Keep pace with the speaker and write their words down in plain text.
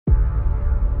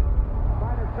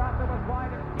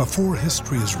Before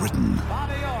history is written,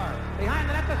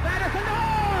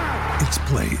 it's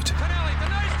played.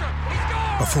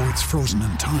 Before it's frozen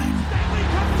in time,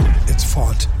 it's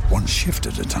fought one shift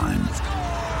at a time.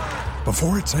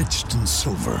 Before it's etched in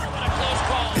silver,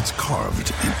 it's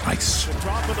carved in ice.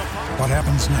 What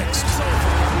happens next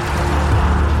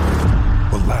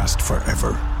will last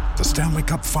forever. The Stanley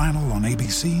Cup Final on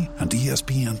ABC and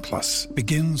ESPN Plus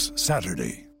begins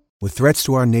Saturday. With threats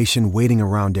to our nation waiting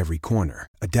around every corner,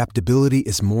 adaptability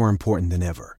is more important than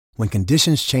ever. When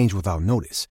conditions change without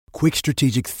notice, quick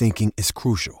strategic thinking is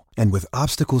crucial. And with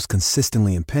obstacles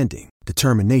consistently impending,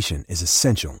 determination is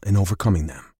essential in overcoming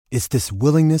them. It's this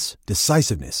willingness,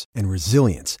 decisiveness, and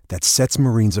resilience that sets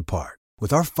Marines apart.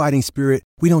 With our fighting spirit,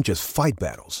 we don't just fight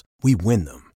battles, we win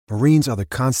them. Marines are the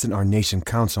constant our nation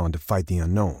counts on to fight the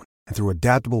unknown. And through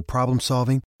adaptable problem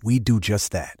solving, we do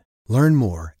just that. Learn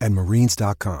more at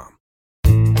marines.com.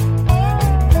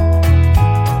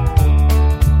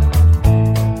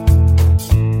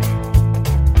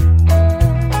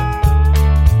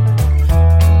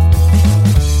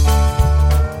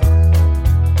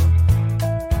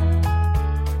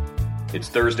 It's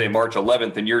Thursday, March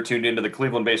 11th, and you're tuned into the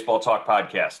Cleveland Baseball Talk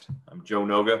podcast. I'm Joe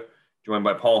Noga, joined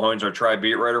by Paul Hoynes, our Tribe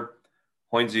beat writer.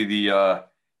 Hoynesy, the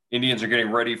Indians are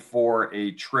getting ready for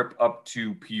a trip up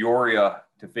to Peoria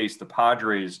to face the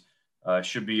Padres.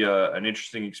 Should be an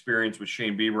interesting experience with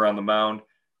Shane Bieber on the mound,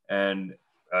 and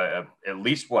at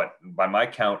least, by my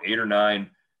count, 8 or 9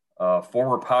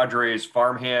 former Padres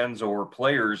farmhands or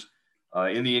players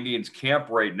in the Indians camp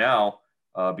right now.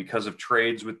 Because of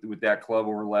trades with that club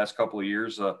over the last couple of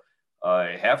years,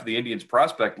 half of the Indians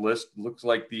prospect list looks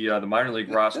like the minor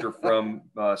league roster from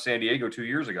San Diego 2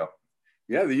 years ago.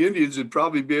 Yeah, the Indians would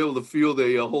probably be able to field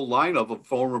a whole lineup of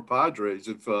former Padres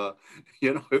if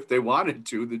they wanted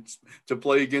to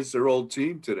play against their old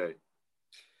team today.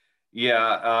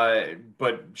 Yeah,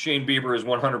 but Shane Bieber is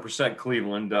 100%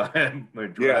 Cleveland,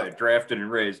 drafted and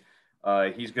raised.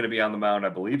 He's going to be on the mound, I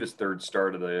believe, his third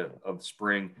start of the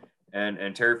spring.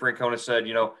 And Terry Francona said,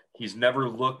 he's never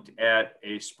looked at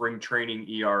a spring training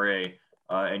ERA.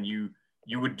 And you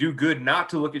would do good not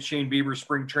to look at Shane Bieber's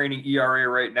spring training ERA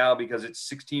right now because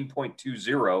it's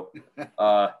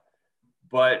 16.20.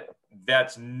 But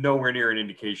that's nowhere near an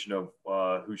indication of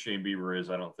who Shane Bieber is,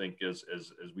 I don't think, as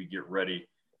we get ready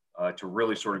to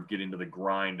really sort of get into the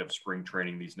grind of spring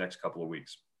training these next couple of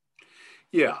weeks.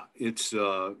 Yeah, it's,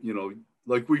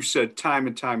 like we've said time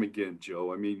and time again,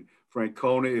 Joe. I mean,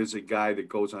 Francona is a guy that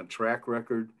goes on track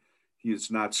record. He is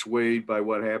not swayed by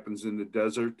what happens in the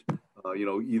desert,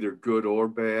 either good or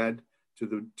bad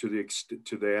to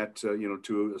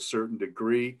a certain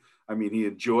degree. I mean, he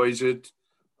enjoys it.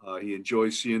 He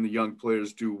enjoys seeing the young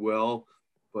players do well,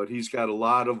 but he's got a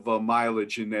lot of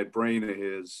mileage in that brain of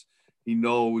his. He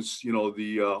knows, all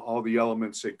the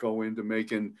elements that go into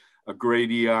making a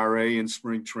great ERA in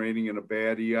spring training and a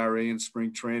bad ERA in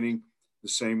spring training. The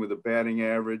same with the batting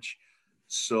average.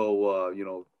 So,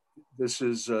 this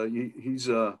is he's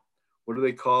what do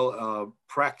they call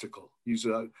practical? He's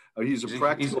a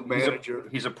practical manager.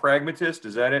 He's a pragmatist.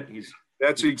 Is that it?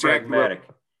 That's exactly pragmatic.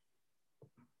 Right.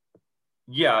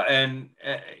 Yeah, and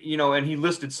and he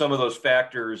listed some of those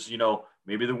factors.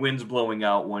 Maybe the wind's blowing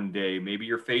out one day. Maybe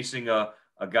you're facing a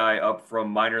guy up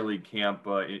from minor league camp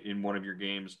in one of your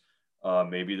games.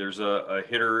 Maybe there's a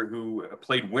hitter who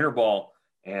played winter ball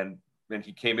and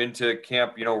he came into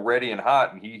camp, ready and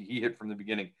hot, and he hit from the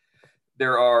beginning.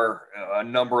 There are a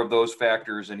number of those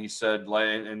factors, and he said,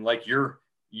 like you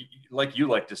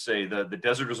like to say, the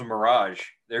desert is a mirage.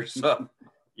 There's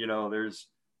there's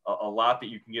a lot that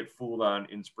you can get fooled on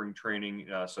in spring training,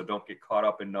 so don't get caught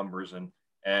up in numbers. And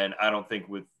I don't think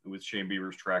with Shane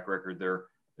Bieber's track record, they're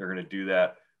going to do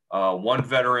that. One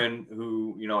veteran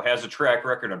who has a track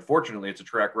record. Unfortunately, it's a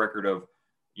track record of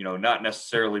not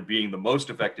necessarily being the most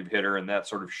effective hitter, and that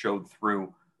sort of showed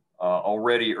through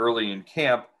already early in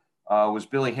camp, was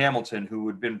Billy Hamilton, who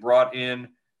had been brought in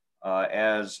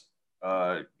as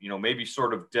maybe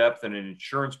sort of depth and an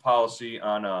insurance policy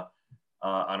on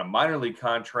a minor league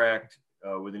contract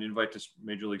with an invite to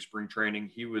Major League spring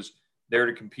training. He was there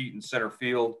to compete in center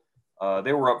field.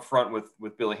 They were up front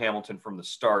with Billy Hamilton from the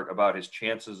start about his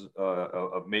chances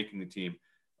of making the team.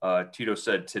 Tito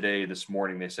said this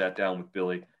morning, they sat down with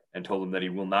Billy and told him that he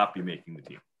will not be making the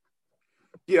team.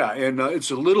 Yeah, and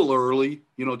it's a little early,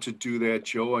 to do that,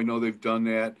 Joe. I know they've done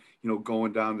that,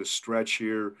 going down the stretch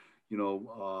here,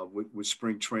 with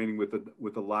spring training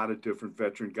with a lot of different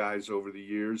veteran guys over the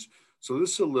years. So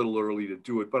this is a little early to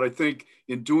do it. But I think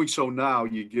in doing so now,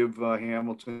 you give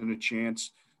Hamilton a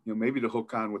chance, maybe to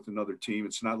hook on with another team.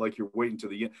 It's not like you're waiting to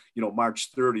the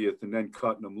March 30th and then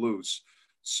cutting them loose.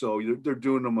 So they're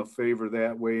doing him a favor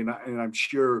that way. And I'm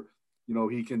sure,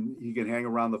 he can hang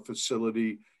around the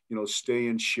facility, stay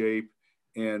in shape,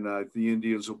 and the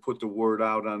Indians will put the word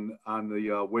out on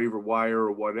the waiver wire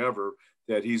or whatever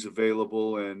that he's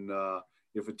available. And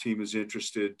if a team is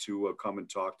interested, to come and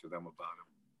talk to them about him.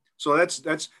 So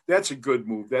that's a good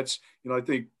move. That's, I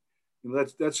think,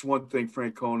 that's one thing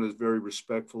Francona is very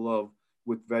respectful of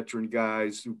with veteran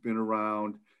guys who've been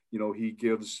around. He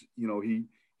gives,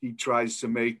 he tries to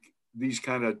make these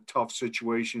kind of tough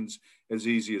situations as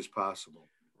easy as possible.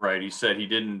 Right. He said he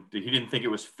didn't think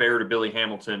it was fair to Billy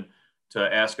Hamilton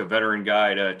to ask a veteran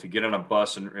guy to get on a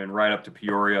bus and ride up to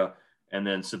Peoria and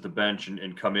then sit the bench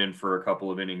and come in for a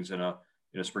couple of innings in a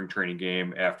spring training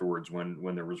game afterwards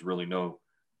when there was really no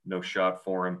shot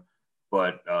for him.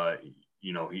 But,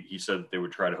 he said that they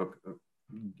would try to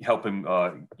help him,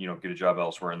 get a job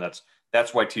elsewhere. And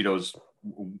that's why Tito's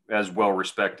as well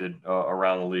respected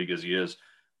around the league as he is.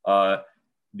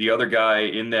 The other guy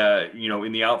in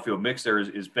the outfield mix there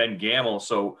is Ben Gamel.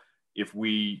 So if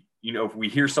we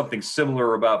hear something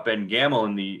similar about Ben Gamel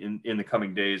in the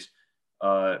coming days,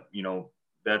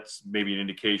 that's maybe an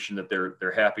indication that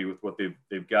they're happy with what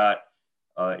they've got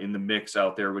in the mix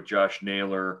out there with Josh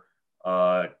Naylor,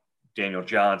 Daniel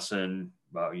Johnson,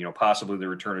 possibly the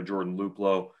return of Jordan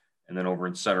Luplow, and then over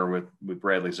in center with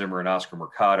Bradley Zimmer and Oscar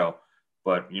Mercado.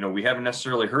 But, we haven't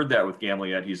necessarily heard that with Gamel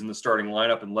yet. He's in the starting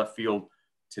lineup in left field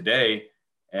today.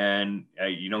 And,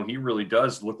 he really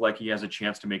does look like he has a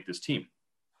chance to make this team.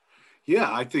 Yeah,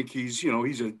 I think he's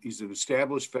an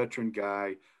established veteran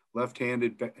guy,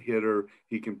 left-handed hitter.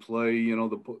 He can play,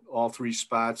 all three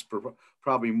spots,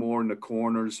 probably more in the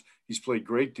corners. He's played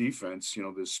great defense,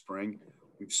 this spring.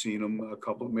 We've seen him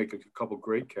make a couple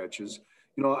great catches.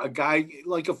 A guy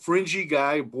like a fringy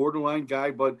guy, a borderline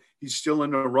guy, but he's still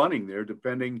in the running there,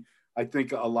 depending, I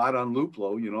think, a lot on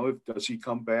Luplow. Does he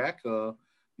come back?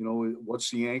 What's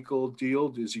the ankle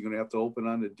deal? Is he going to have to open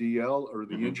on the DL or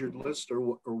the injured list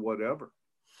or whatever?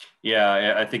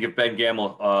 Yeah, I think if Ben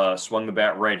Gamel swung the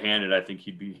bat right-handed, I think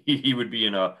he would be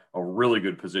in a really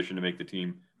good position to make the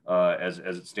team as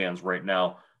it stands right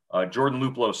now. Jordan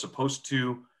Luplow is supposed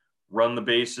to run the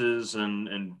bases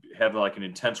and have like an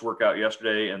intense workout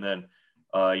yesterday, and then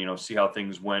see how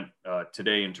things went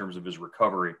today in terms of his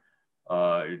recovery.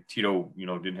 Tito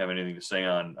didn't have anything to say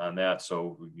on that,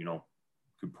 so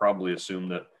could probably assume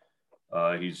that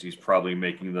he's probably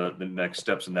making the next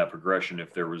steps in that progression.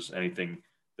 If there was anything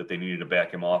that they needed to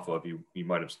back him off of, he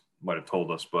might have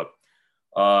told us. But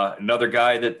another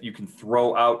guy that you can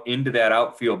throw out into that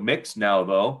outfield mix now,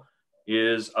 though,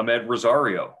 is Amed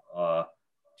Rosario.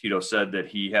 Tito said that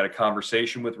he had a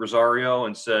conversation with Rosario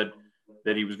and said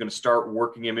that he was going to start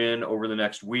working him in over the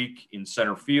next week in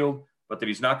center field, but that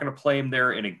he's not going to play him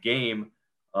there in a game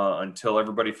until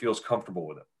everybody feels comfortable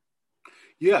with it.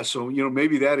 Yeah, so,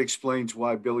 maybe that explains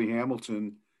why Billy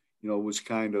Hamilton, was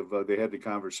kind of they had the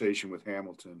conversation with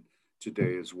Hamilton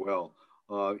today as well.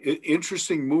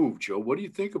 Interesting move, Joe. What do you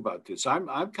think about this?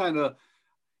 I'm kind of,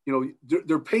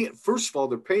 they're paying, first of all,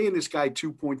 they're paying this guy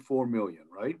 $2.4 million,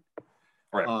 right?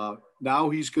 Right. Now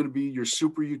he's going to be your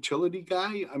super utility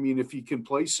guy. I mean, if he can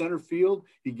play center field,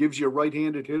 he gives you a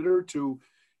right-handed hitter to,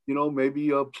 maybe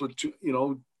a platoon,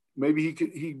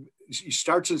 maybe he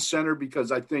starts in center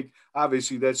because I think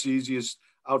obviously that's the easiest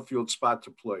outfield spot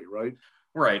to play, right?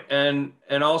 Right. And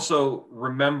also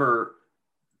remember,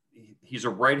 he's a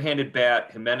right-handed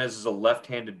bat. Jimenez is a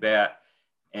left-handed bat,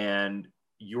 and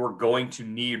you're going to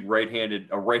need a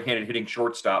right-handed hitting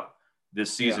shortstop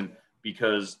this season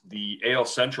because the AL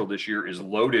Central this year is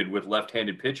loaded with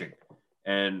left-handed pitching.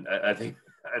 And I think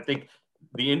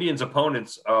the Indians'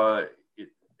 opponents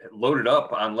loaded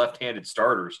up on left-handed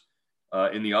starters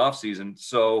in the offseason.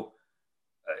 So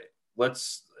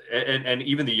and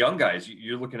even the young guys,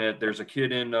 you're looking at, there's a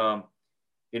kid in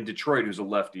Detroit who's a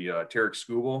lefty, Tarek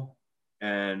Skubal.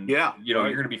 And, right. You're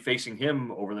going to be facing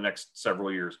him over the next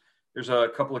several years. There's a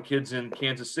couple of kids in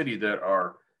Kansas City that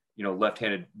are,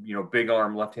 left-handed, big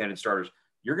arm left-handed starters.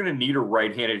 You're going to need a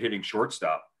right-handed hitting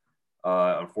shortstop.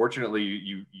 Unfortunately,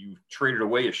 you traded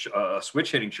away a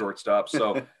switch hitting shortstop.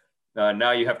 So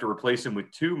now you have to replace him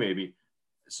with two maybe.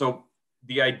 So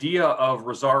the idea of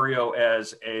Rosario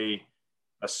as a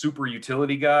super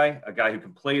utility guy, a guy who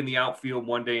can play in the outfield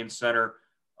one day in center,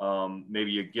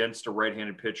 maybe against a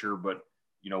right-handed pitcher, but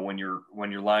when your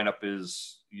lineup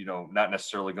is not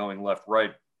necessarily going left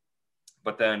right,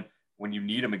 but then when you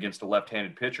need him against a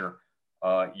left-handed pitcher,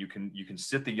 you can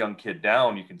sit the young kid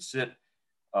down, you can sit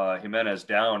Jimenez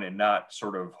down and not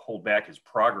sort of hold back his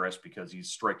progress because he's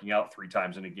striking out 3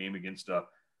 times in a game against a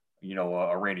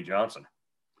Randy Johnson.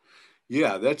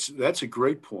 Yeah, that's a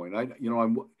great point.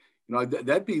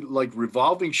 That'd be like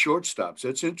revolving shortstops.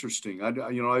 That's interesting.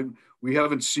 We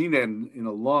haven't seen that in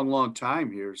a long, long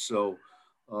time here. So,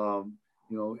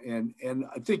 and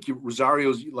I think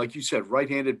Rosario's, like you said,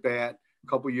 right-handed bat. A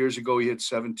couple of years ago, he hit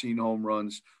 17 home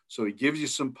runs. So he gives you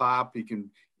some pop. He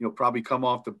can, probably come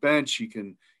off the bench. He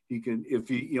can, if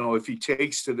he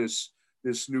takes to this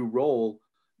new role,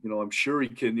 I'm sure he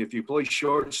can. If you play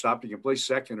shortstop, you can play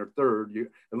second or third.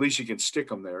 At least you can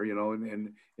stick him there,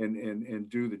 and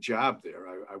do the job there.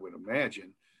 I would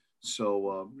imagine.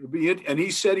 So and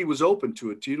he said he was open to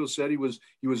it. Tito said he was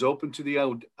open to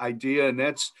the idea, and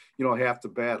that's half the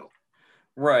battle.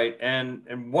 Right,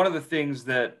 and one of the things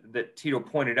that Tito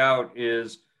pointed out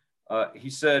is he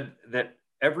said that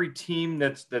every team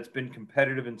that's been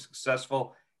competitive and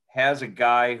successful has a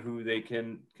guy who they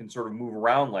can sort of move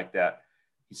around like that.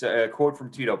 He said, a quote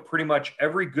from Tito, pretty much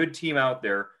every good team out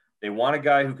there, they want a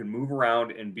guy who can move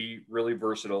around and be really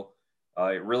versatile.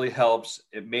 It really helps.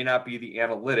 It may not be the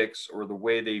analytics or the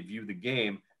way they view the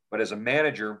game, but as a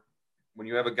manager, when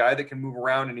you have a guy that can move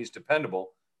around and he's dependable,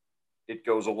 it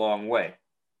goes a long way.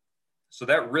 So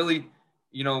that really,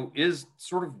 is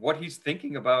sort of what he's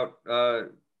thinking about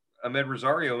Amed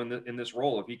Rosario in this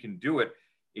role. If he can do it,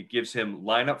 it gives him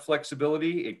lineup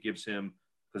flexibility. It gives him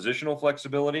positional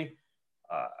flexibility.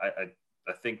 I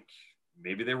think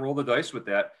maybe they roll the dice with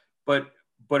that, but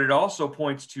it also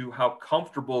points to how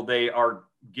comfortable they are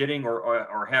getting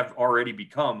or have already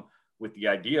become with the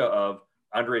idea of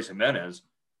Andres Gimenez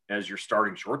as your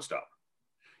starting shortstop.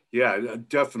 Yeah,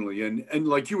 definitely. And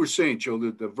like you were saying, Joe,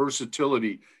 the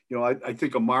versatility, I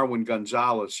think of Marwin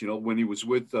Gonzalez, when he was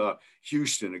with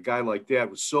Houston, a guy like that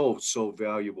was so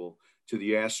valuable to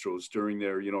the Astros during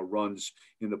their, runs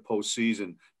in the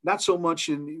postseason. Not so much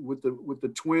with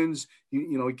the Twins,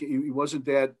 he wasn't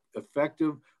that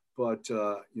effective, but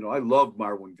I loved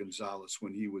Marwin Gonzalez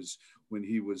when he was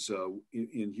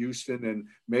in Houston, and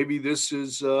maybe this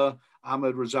is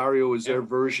Amed Rosario is their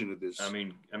version of this. I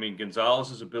mean,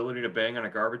 Gonzalez's ability to bang on a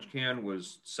garbage can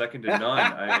was second to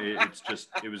none.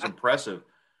 It was impressive.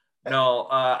 No,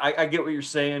 I get what you're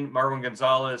saying. Marwin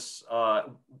Gonzalez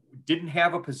didn't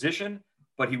have a position,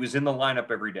 but he was in the lineup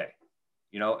every day,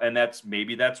 and that's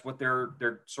what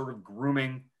they're sort of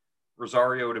grooming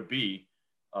Rosario to be.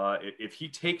 If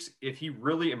he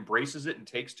really embraces it and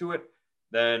takes to it,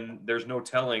 then there's no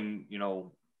telling,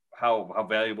 how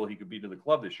valuable he could be to the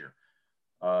club this year.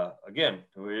 Again,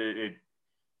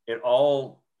 it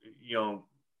all,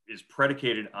 is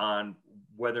predicated on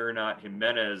whether or not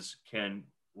Gimenez can,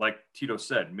 like Tito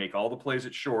said, make all the plays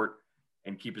at short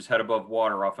and keep his head above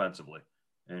water offensively.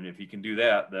 And if he can do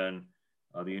that, then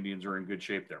the Indians are in good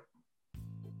shape there.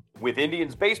 With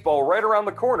Indians baseball right around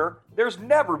the corner, there's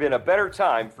never been a better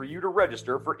time for you to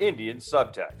register for Indians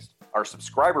Subtext. Our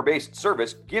subscriber-based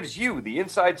service gives you the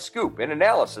inside scoop and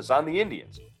analysis on the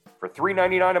Indians. For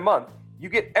 $3.99 a month, you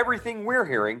get everything we're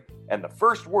hearing and the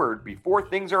first word before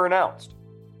things are announced.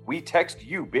 We text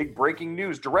you big breaking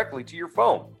news directly to your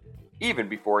phone, even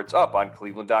before it's up on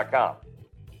Cleveland.com.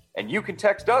 And you can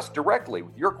text us directly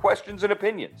with your questions and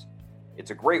opinions.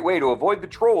 It's a great way to avoid the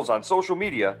trolls on social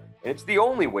media, and it's the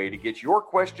only way to get your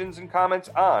questions and comments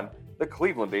on the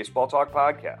Cleveland Baseball Talk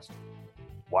podcast.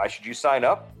 Why should you sign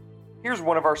up? Here's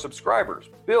one of our subscribers,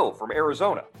 Bill from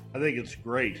Arizona. I think it's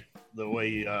great the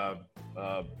way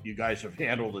you guys have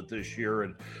handled it this year,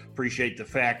 and appreciate the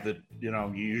fact that,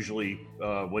 you usually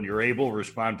when you're able,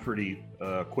 respond pretty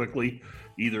quickly,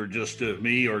 either just to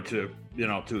me or to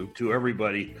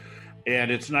everybody.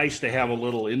 And it's nice to have a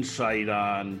little insight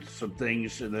on some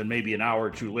things, and then maybe an hour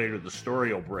or two later, the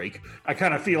story will break. I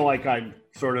kind of feel like I'm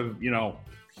sort of,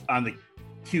 on the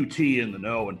QT in the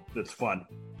know, and it's fun.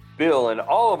 Bill and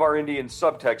all of our Indian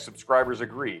Subtext subscribers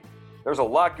agree. There's a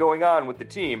lot going on with the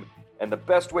team, and the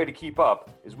best way to keep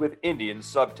up is with Indian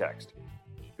Subtext.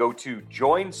 Go to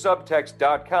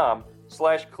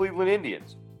joinsubtext.com/Cleveland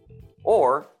Indians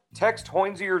or text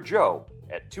Hoinsey or Joe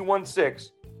at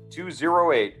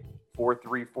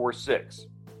 216-208-4346.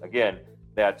 Again,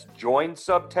 that's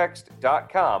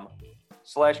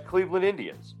joinsubtext.com/Cleveland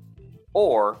Indians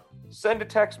or send a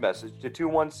text message to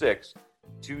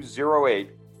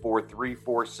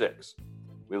 216-208-4346.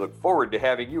 We look forward to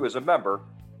having you as a member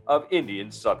of Indian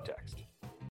Subtext.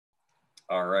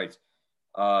 All right.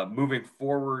 Moving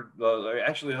forward,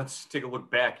 actually, let's take a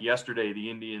look back. Yesterday, the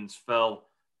Indians fell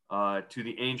to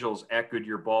the Angels at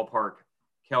Goodyear Ballpark.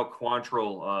 Cal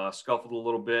Quantrill scuffled a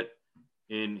little bit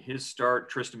in his start.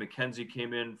 Tristan McKenzie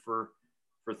came in for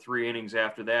 3 innings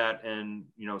after that, and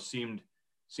seemed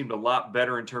a lot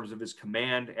better in terms of his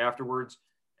command afterwards.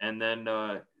 And then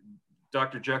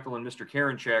Dr. Jekyll and Mr.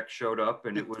 Karinchak showed up,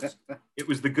 and it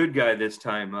was the good guy this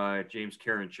time. James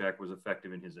Karinchak was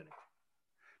effective in his inning.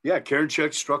 Yeah,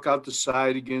 Karinchak struck out the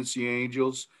side against the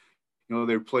Angels. You know,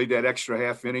 they played that extra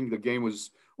half inning. The game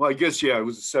was, well, I guess, yeah, it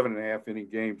was a 7.5 inning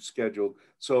game scheduled.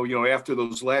 So, you know, after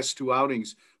those last 2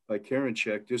 outings by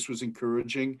Karinchak, this was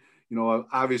encouraging. You know,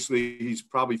 obviously he's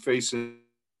probably facing,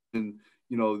 you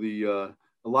know,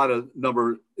 a lot of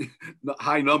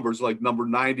high numbers like number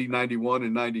 90, 91,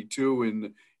 and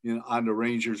 92 on the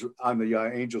Rangers, on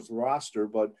the Angels roster,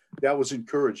 but that was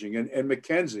encouraging. And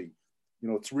McKenzie, you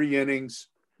know, 3 innings,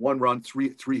 1 run,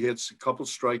 three hits, a couple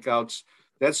strikeouts.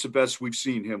 That's the best we've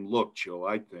seen him look, Joe,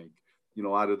 I think, you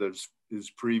know, out of his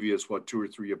previous, 2 or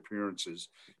 3 appearances.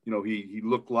 You know, he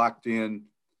looked locked in.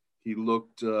 He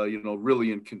looked, you know,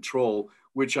 really in control,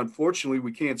 which unfortunately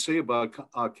we can't say about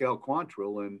Cal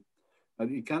Quantrill. And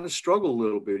he kind of struggled a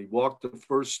little bit. He walked the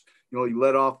first, you know, he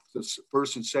led off the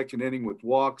first and second inning with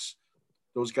walks.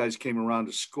 Those guys came around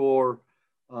to score.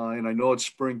 And I know it's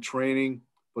spring training,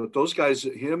 but those guys,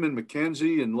 him and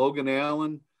McKenzie and Logan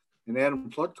Allen and Adam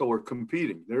Plutko are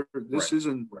competing. This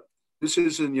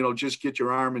isn't, you know, just get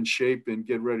your arm in shape and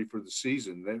get ready for the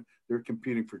season. They're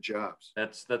competing for jobs.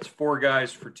 That's 4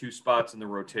 guys for 2 spots in the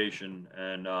rotation.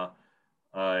 And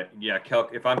yeah,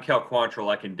 if I'm Cal Quantrill,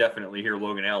 I can definitely hear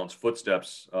Logan Allen's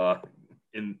footsteps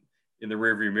in the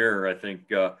rearview mirror, I think.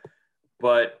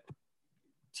 But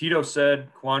Tito said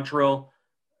Quantrill,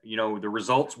 you know, the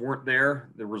results weren't there.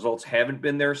 The results haven't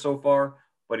been there so far.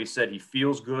 But he said he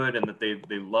feels good and that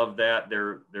they love that.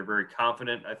 They're very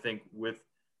confident, I think, with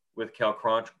Cal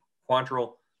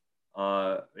Quantrill.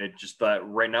 It just that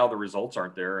right now the results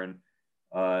aren't there, and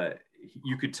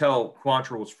you could tell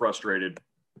Quantrill was frustrated.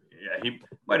 Yeah, he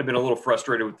might have been a little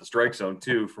frustrated with the strike zone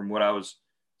too, from what I was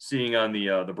seeing on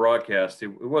the broadcast. It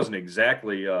wasn't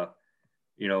exactly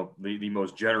you know, the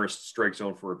most generous strike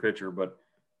zone for a pitcher, but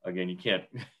again, you can't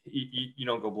you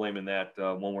don't go blaming that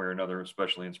one way or another,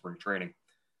 especially in spring training.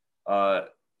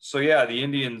 So yeah, the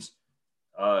Indians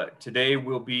today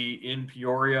will be in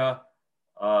Peoria.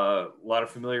 A lot of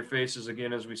familiar faces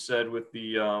again, as we said, with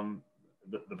the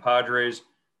Padres.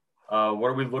 What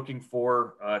are we looking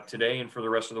for today and for the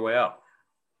rest of the way out?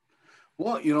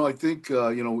 Well, you know, I think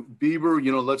you know, Bieber.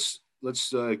 You know, let's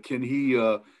can he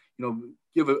you know,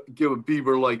 give a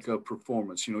Bieber-like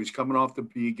performance. You know, he's coming off the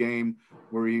B game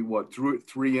where he threw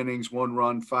 3 innings, 1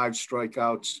 run, 5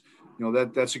 strikeouts. You know,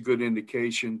 that's a good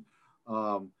indication.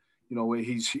 You know,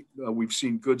 we've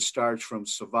seen good starts from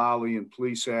Savali and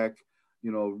Plesac.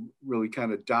 You know, really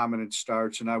kind of dominant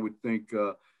starts, and I would think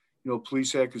you know,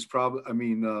 Plesac is probably. I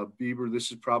mean, Bieber.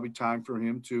 This is probably time for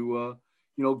him to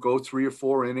you know, go 3 or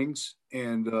 4 innings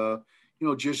and you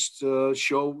know, just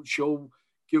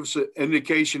give us an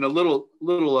indication, a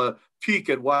little peek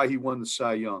at why he won the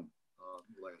Cy Young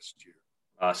last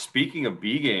year. Speaking of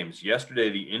B games,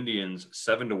 yesterday the Indians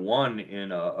 7-1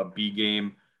 in a B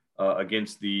game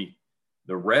against the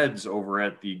Reds over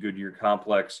at the Goodyear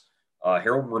Complex.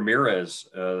 Harold Ramirez,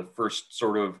 first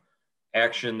sort of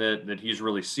action that he's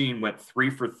really seen, went 3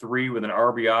 for 3 with an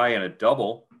RBI and a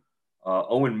double.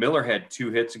 Owen Miller had 2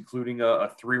 hits, including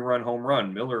a 3-run home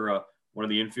run. Miller, one of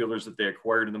the infielders that they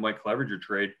acquired in the Mike Clevenger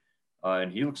trade,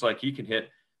 and he looks like he can hit.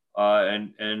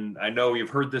 And I know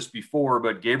you've heard this before,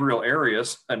 but Gabriel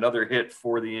Arias, another hit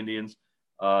for the Indians.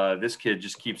 This kid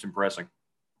just keeps impressing.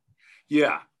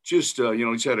 Yeah, just you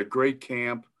know, he's had a great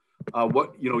camp.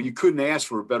 You know, you couldn't ask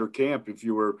for a better camp if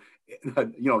you were,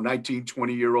 you know, 19,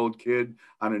 20-year-old kid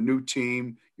on a new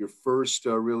team, your first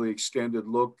really extended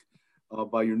look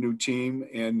by your new team,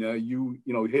 and you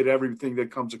know, hit everything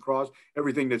that comes across,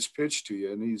 everything that's pitched to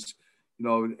you. And he's, you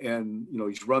know,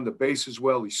 he's run the bases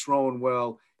well, he's thrown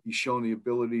well, he's shown the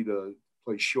ability to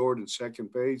play short and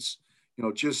second base. You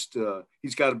know, just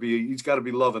he's got to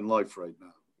be loving life right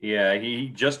now. Yeah, he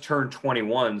just turned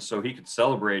 21, so he could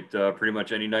celebrate pretty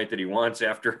much any night that he wants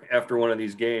after one of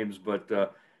these games. But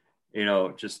you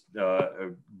know, just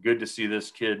good to see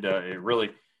this kid. It really.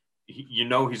 You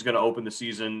know, he's going to open the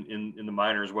season in the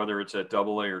minors, whether it's at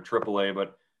AA or AAA.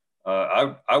 But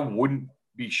I wouldn't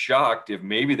be shocked if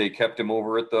maybe they kept him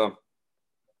over at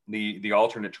the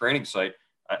alternate training site.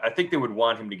 I think they would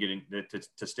want him to get in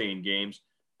to stay in games,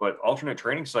 but alternate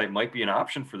training site might be an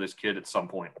option for this kid at some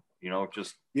point. You know,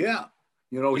 just yeah.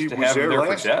 You know, he was there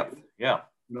last year. Yeah.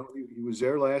 You know, he was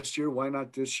there last year. Why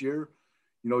not this year?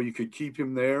 You know, you could keep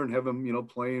him there and have him, you know,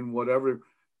 playing whatever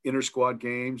inter squad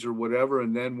games or whatever,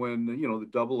 and then when, you know,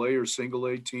 the AA or single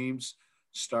A teams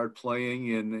start playing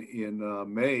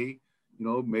in May, you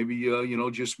know, maybe you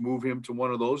know, just move him to one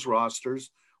of those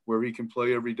rosters where he can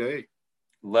play every day.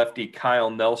 Lefty Kyle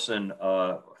Nelson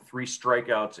 3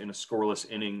 strikeouts in a scoreless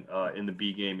inning in the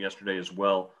B game yesterday as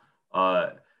well.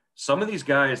 Some of these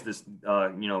guys,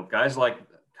 guys like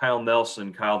Kyle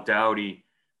Nelson, Kyle Dowdy,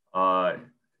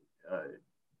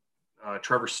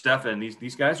 Trevor Stephan,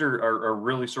 these guys are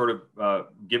really sort of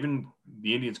giving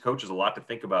the Indians coaches a lot to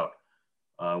think about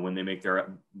when they make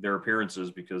their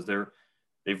appearances, because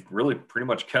they've really pretty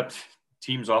much kept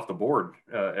teams off the board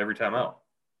every time out.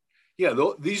 Yeah,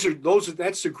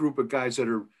 that's the group of guys that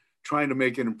are trying to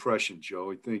make an impression,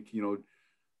 Joe. I think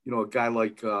a guy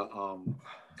like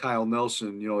Kyle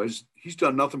Nelson, he's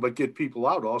done nothing but get people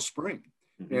out all spring,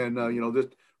 and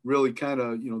that really kind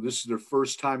of this is their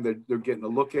first time that they're getting a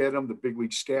look at him. The big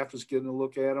league staff is getting a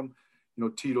look at him.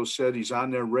 Tito said he's on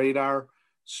their radar,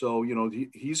 so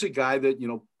he's a guy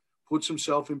that puts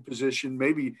himself in position.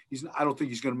 Maybe I don't think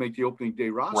he's going to make the opening day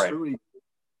roster, right,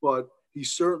 but he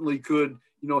certainly could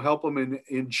help them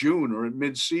in June or in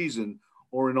mid-season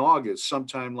or in August,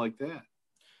 sometime like that.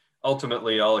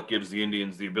 Ultimately, all it gives the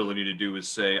Indians the ability to do is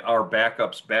say our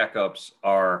backups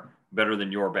are better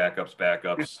than your backups.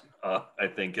 I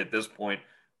think at this point,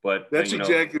 but that's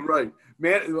exactly right.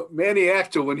 Manny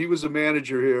Acta, when he was a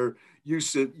manager here,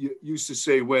 used to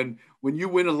say when you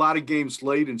win a lot of games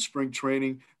late in spring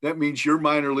training, that means your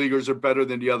minor leaguers are better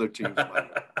than the other teams.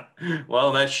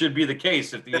 Well, that should be the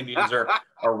case if the Indians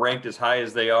are ranked as high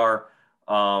as they are,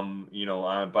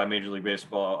 by Major League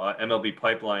Baseball, MLB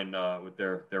Pipeline with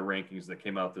their rankings that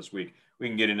came out this week. We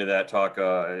can get into that talk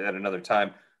at another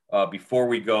time. Before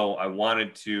we go, I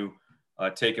wanted to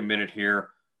take a minute here.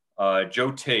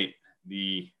 Joe Tate,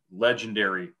 the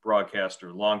legendary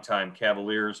broadcaster, longtime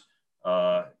Cavaliers,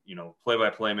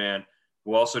 play-by-play man,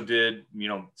 who also did,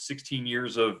 16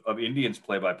 years of Indians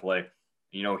play-by-play.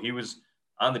 He was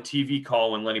on the TV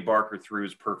call when Lenny Barker threw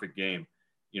his perfect game.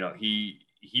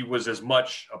 He was as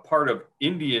much a part of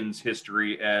Indians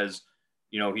history as,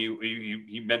 he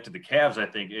meant to the Cavs. I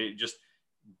think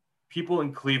people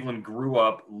in Cleveland grew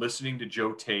up listening to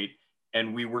Joe Tate,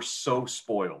 and we were so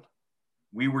spoiled.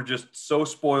 We were just so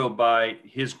spoiled by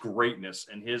his greatness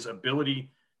and his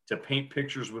ability to paint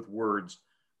pictures with words.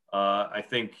 I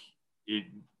think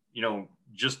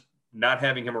just not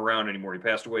having him around anymore. He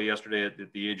passed away yesterday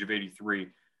at the age of 83.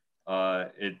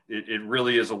 It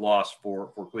really is a loss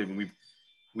for Cleveland.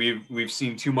 We've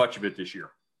seen too much of it this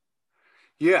year.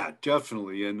 Yeah,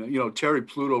 definitely. And Terry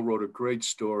Pluto wrote a great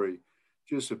story,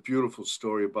 just a beautiful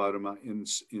story about him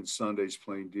in Sunday's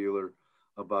Plain Dealer,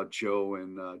 about Joe,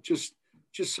 and just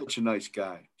such a nice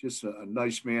guy, just a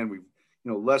nice man. We've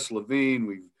Les Levine,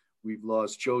 we've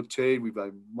lost Joe Tate, we've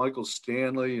had Michael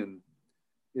Stanley, and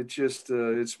it's just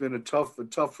it's been a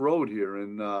tough road here.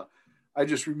 And I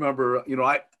just remember,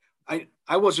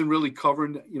 I wasn't really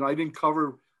covering,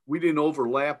 we didn't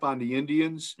overlap on the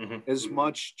Indians as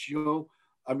much, Joe.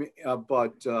 I mean,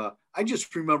 but I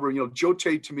just remember, Joe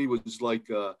Tate to me was like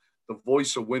the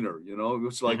voice of winter. It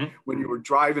was like when you were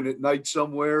driving at night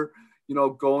somewhere,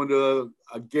 going to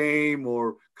a game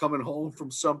or coming home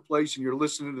from someplace and you're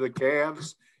listening to the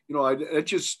Cavs. It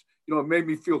just, it made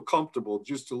me feel comfortable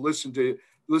just to listen to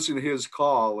his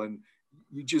call, and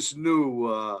you just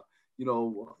knew,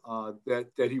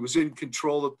 that he was in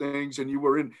control of things, and you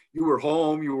were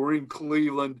home, you were in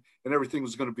Cleveland, and everything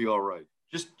was going to be all right.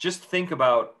 Just think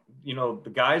about,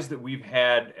 the guys that we've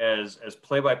had as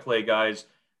play-by-play guys,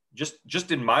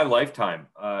 just in my lifetime,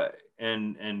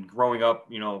 and growing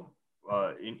up,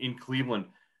 in Cleveland.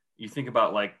 You think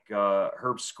about like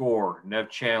Herb Score, Nev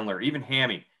Chandler, even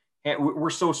Hammy. We're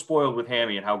so spoiled with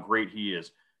Hammy and how great he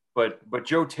is. But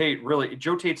Joe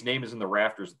Tate's name is in the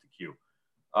rafters at the Q.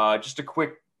 Just a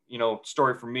quick,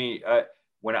 story for me.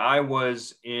 When I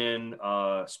was in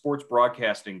sports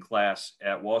broadcasting class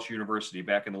at Walsh University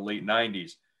back in the late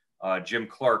 90s, Jim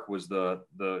Clark was the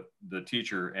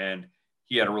teacher, and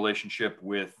he had a relationship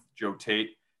with Joe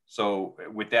Tate. So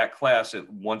with that class,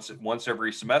 once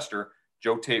every semester,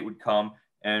 Joe Tate would come,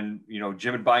 and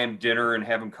Jim would buy him dinner and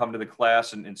have him come to the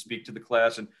class and speak to the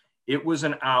class. And it was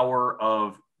an hour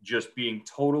of just being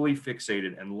totally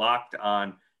fixated and locked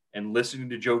on and listening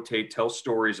to Joe Tate tell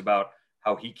stories about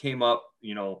how he came up,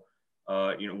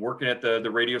 working at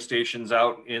the radio stations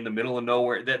out in the middle of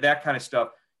nowhere, that kind of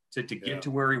stuff to get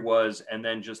to where he was. And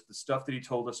then just the stuff that he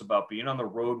told us about being on the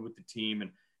road with the team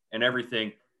and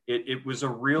everything. It was a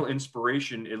real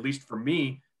inspiration, at least for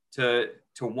me, to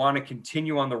want to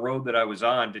continue on the road that I was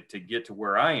on to get to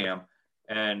where I am.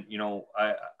 And,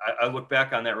 I look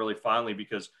back on that really fondly,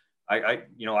 because I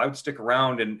would stick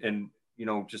around and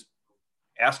just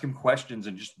ask him questions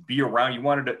and just be around.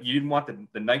 You didn't want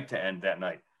the night to end that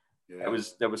night. Yeah.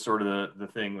 That was sort of the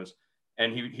thing was,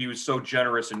 and he was so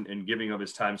generous and giving of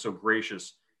his time, so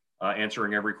gracious.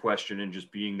 answering every question and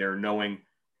just being there, knowing,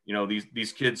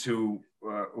 these kids who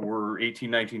were 18,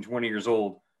 19, 20 years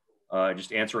old,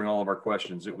 just answering all of our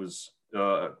questions. It was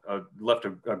left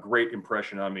a great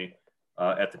impression on me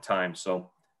at the time.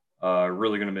 So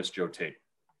really going to miss Joe Tate.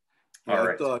 Yeah,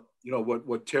 I thought,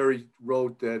 what Terry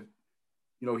wrote, that,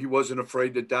 he wasn't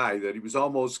afraid to die, that he was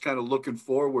almost kind of looking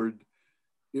forward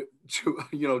to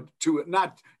it,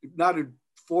 not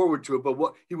forward to it, but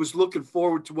what he was looking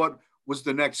forward to, what was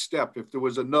the next step. If there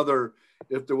was another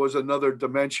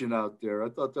dimension out there. I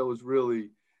thought that was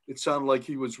it sounded like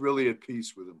he was really at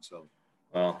peace with himself.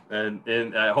 Well,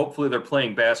 and hopefully they're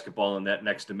playing basketball in that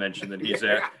next dimension that he's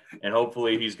at, and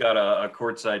hopefully he's got a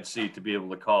courtside seat to be able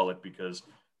to call it, because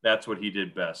that's what he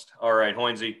did best. All right,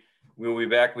 Hoynesy, we'll be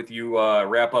back with you,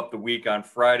 wrap up the week on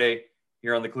Friday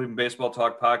here on the Cleveland Baseball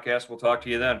Talk podcast. We'll talk to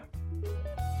you then.